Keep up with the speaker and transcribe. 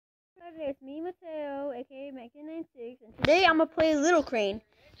Okay, it's me, Mateo, aka Mac96, and today I'm gonna play Little Crane.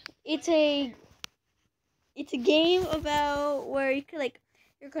 It's a game about where you can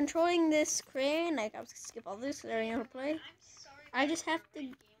you're controlling this crane. Like I'm just gonna skip all this because I already know how to play. I just have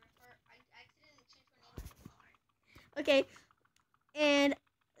to. Okay, and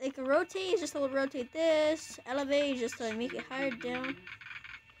like rotate is just to rotate this. Elevate is just to make it higher down.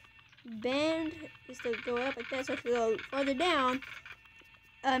 Bend is to go up like that, so if you go farther down.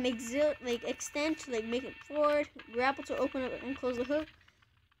 Extend to make it forward. Grapple to open up and close the hook.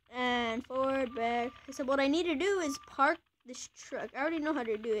 And forward, back. So what I need to do is park this truck. I already know how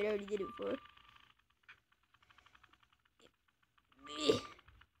to do it. I already did it before.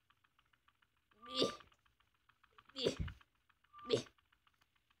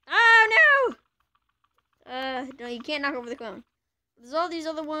 Oh no! No, you can't knock over the clone. There's all these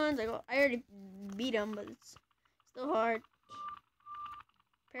other ones. I already beat them, but it's still hard.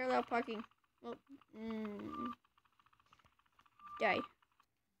 Parallel parking. Oh, die.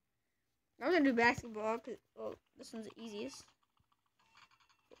 I'm gonna do basketball because this one's the easiest.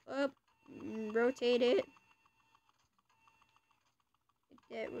 Go up, rotate it. Like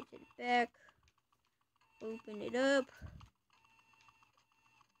that, rotate it back. Open it up.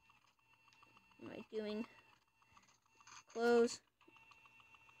 What am I doing? Close.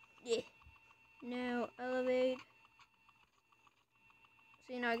 Yeah. Now elevate.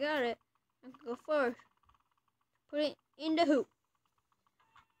 See, now I got it. I can go forward. Put it in the hoop.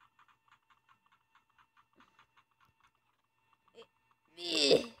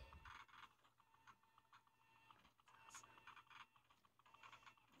 It's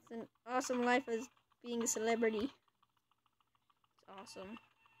an awesome life as being a celebrity. It's awesome.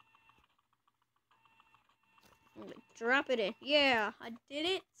 Drop it in. Yeah, I did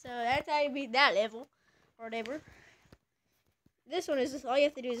it. So that's how you beat that level. Or whatever. This one is just all you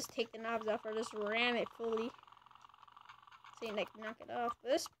have to do is just take the knobs off or just ram it fully. So you knock it off.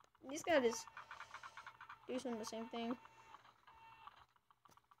 But this guy just do some of the same thing.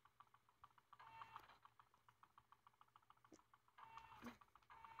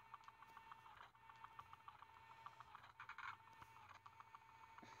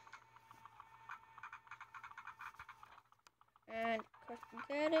 And of course we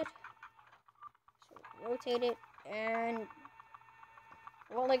got it. So rotate it and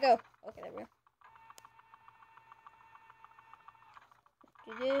it won't let go. Okay, there we go.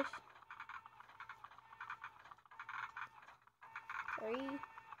 Let's do this. 3.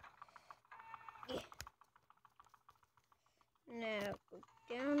 Yeah. Now go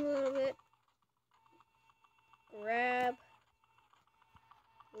down a little bit. Grab.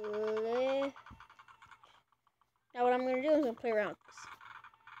 Lift. Now what I'm going to do is I'm going to play around with this.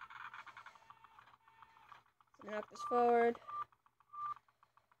 So knock this forward.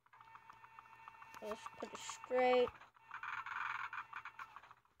 Let's put it straight.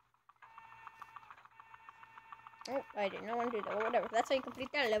 Oh, I did not want to do that. Well, whatever. That's how you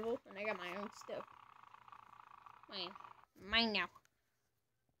complete that level. And I got my own stuff. Mine now.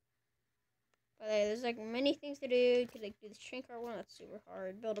 But there's many things to do. You could do the train car one. That's super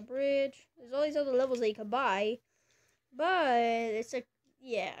hard. Build a bridge. There's all these other levels that you could buy. But it's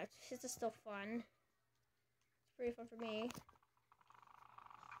yeah, it's just still fun. It's pretty fun for me.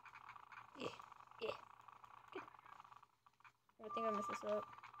 Yeah. I think I messed this up.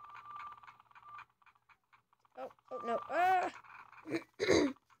 Oh no. Ah!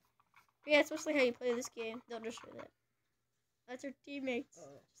 Yeah, it's mostly how you play this game. Don't destroy that. That's our teammates.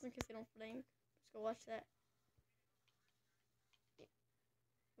 Just in case they don't blink. Let's go watch that.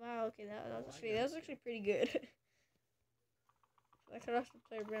 Wow, okay, that was actually pretty good. I could also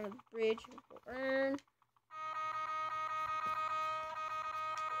play around with the bridge. Earn.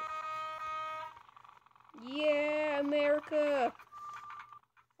 Yeah, America!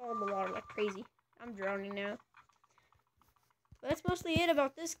 Fall in the water like crazy. I'm drowning now. But that's mostly it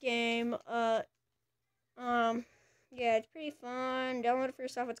about this game. Yeah, it's pretty fun. Download it for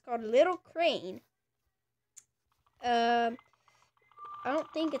yourself. It's called Little Crane. I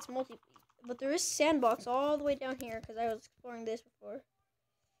don't think it's multi, but there is sandbox all the way down here because I was exploring this before.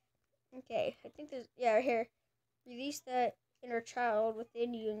 Okay, I think there's right here. Release that inner child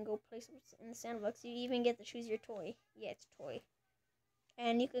within you and go play some in the sandbox. You even get to choose your toy. Yeah, it's a toy.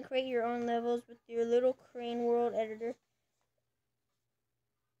 And you can create your own levels with your Little Crane World editor.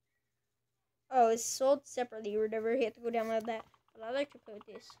 Oh, it's sold separately or whatever. You have to go download that. But I like to play with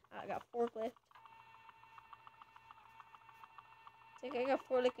this. I got forklift. I think I got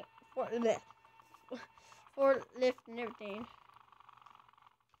forklift and everything.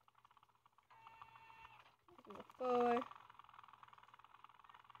 Forward.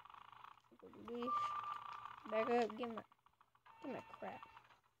 Back up, get my crap.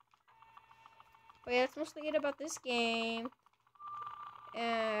 But yeah, that's mostly it about this game.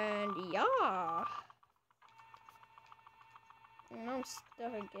 And yeah. Now I'm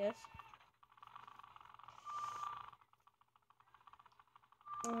stuck, I guess.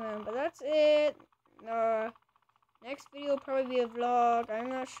 But that's it. Next video will probably be a vlog. I'm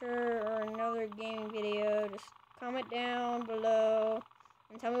not sure, or another gaming video. Just comment down below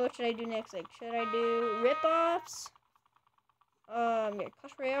and tell me what should I do next. Like, should I do rip-offs? Yeah,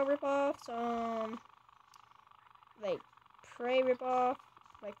 Clash Royale rip-offs. Like Prey rip-off.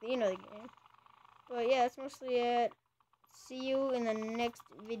 Like, you know the game. But yeah, that's mostly it. See you in the next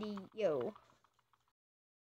video.